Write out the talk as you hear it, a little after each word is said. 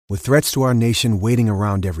With threats to our nation waiting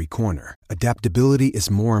around every corner, adaptability is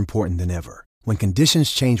more important than ever. When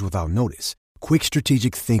conditions change without notice, quick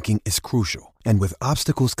strategic thinking is crucial. And with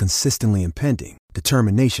obstacles consistently impending,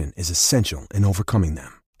 determination is essential in overcoming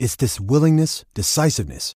them. It's this willingness,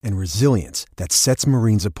 decisiveness, and resilience that sets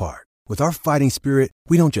Marines apart. With our fighting spirit,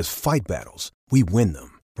 we don't just fight battles, we win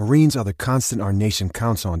them. Marines are the constant our nation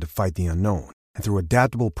counts on to fight the unknown. And through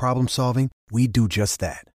adaptable problem solving, we do just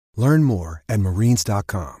that. Learn more at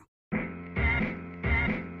marines.com.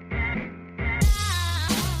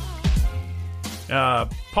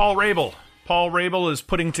 Paul Rabel. Paul Rabel is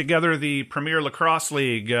putting together the Premier Lacrosse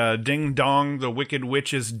League. Ding dong, the Wicked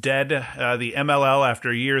Witch is dead. The MLL,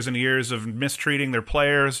 after years and years of mistreating their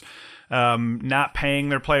players, not paying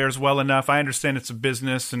their players well enough. I understand it's a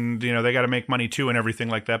business and, you know, they got to make money too and everything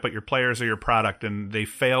like that, but your players are your product, and they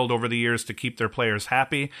failed over the years to keep their players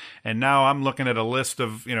happy. And now I'm looking at a list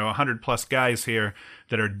of, 100 plus guys here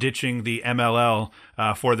that are ditching the MLL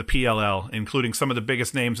for the PLL, including some of the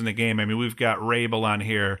biggest names in the game. I mean, we've got Rabel on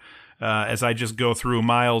here. As I just go through,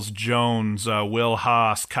 Miles Jones, Will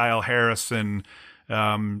Haas, Kyle Harrison,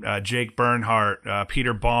 Jake Bernhardt,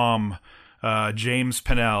 Peter Baum, James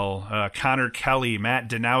Pennell, Connor Kelly, Matt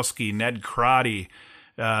Danowski, Ned Crotty,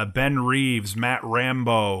 Ben Reeves, Matt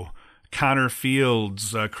Rambo, Connor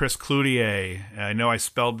Fields, Chris Cloutier. I know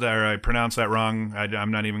I pronounced that wrong.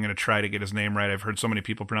 I'm not even going to try to get his name right. I've heard so many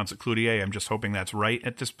people pronounce it Cloutier. I'm just hoping that's right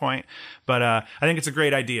at this point. But I think it's a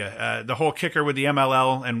great idea. The whole kicker with the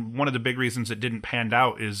MLL, and one of the big reasons it didn't pan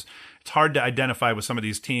out, is it's hard to identify with some of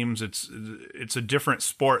these teams. It's a different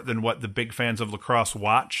sport than what the big fans of lacrosse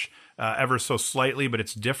watch. Ever so slightly, but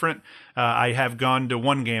it's different. I have gone to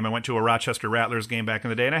one game. I went to a Rochester Rattlers game back in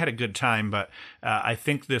the day, and I had a good time, but I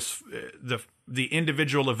think the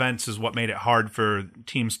individual events is what made it hard for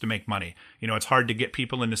teams to make money. It's hard to get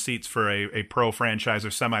people into seats for a pro franchise or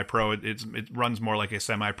semi-pro. It runs more like a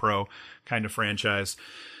semi-pro kind of franchise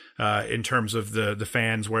in terms of the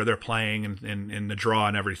fans, where they're playing and the draw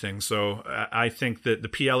and everything. So I think that the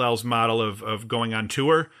PLL's model of going on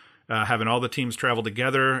tour, having all the teams travel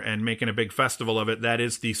together and making a big festival of it, that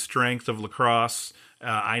is the strength of lacrosse.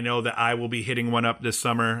 I know that I will be hitting one up this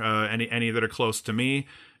summer, any that are close to me.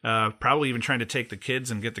 Probably even trying to take the kids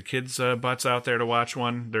and get the kids' butts out there to watch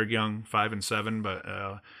one. They're young, 5 and 7,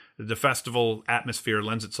 but the festival atmosphere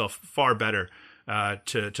lends itself far better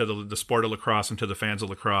to the sport of lacrosse and to the fans of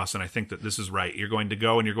lacrosse, and I think that this is right. You're going to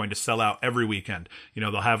go and you're going to sell out every weekend.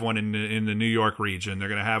 They'll have one in the New York region. They're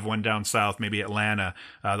going to have one down south, maybe Atlanta.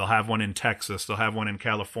 They'll have one in Texas. They'll have one in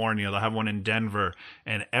California. They'll have one in Denver.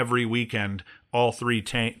 And every weekend, all three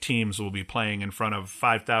teams will be playing in front of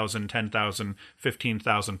 5,000, 10,000,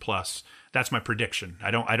 15,000 plus. That's my prediction.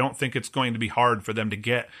 I don't think it's going to be hard for them to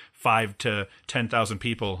get 5 to 10,000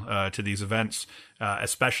 people to these events,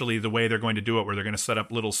 especially the way they're going to do it, where they're going to set up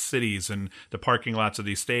little cities in the parking lots of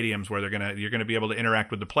these stadiums where you're going to be able to interact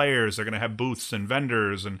with the players. They're going to have booths and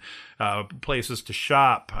vendors and places to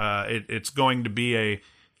shop. It's going to be a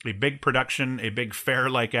big production, a big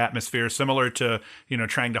fair-like atmosphere, similar to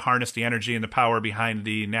trying to harness the energy and the power behind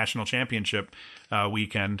the national championship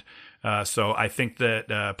weekend. So I think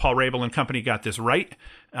that Paul Rabel and company got this right.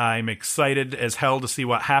 I'm excited as hell to see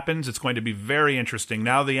what happens. It's going to be very interesting.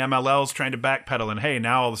 Now the MLL's trying to backpedal, and hey,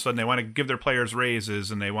 now all of a sudden they want to give their players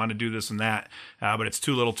raises and they want to do this and that, but it's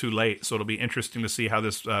too little too late. So it'll be interesting to see how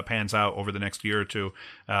this pans out over the next year or two.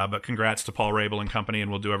 But congrats to Paul Rabel and company, and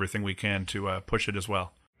we'll do everything we can to push it as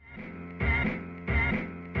well.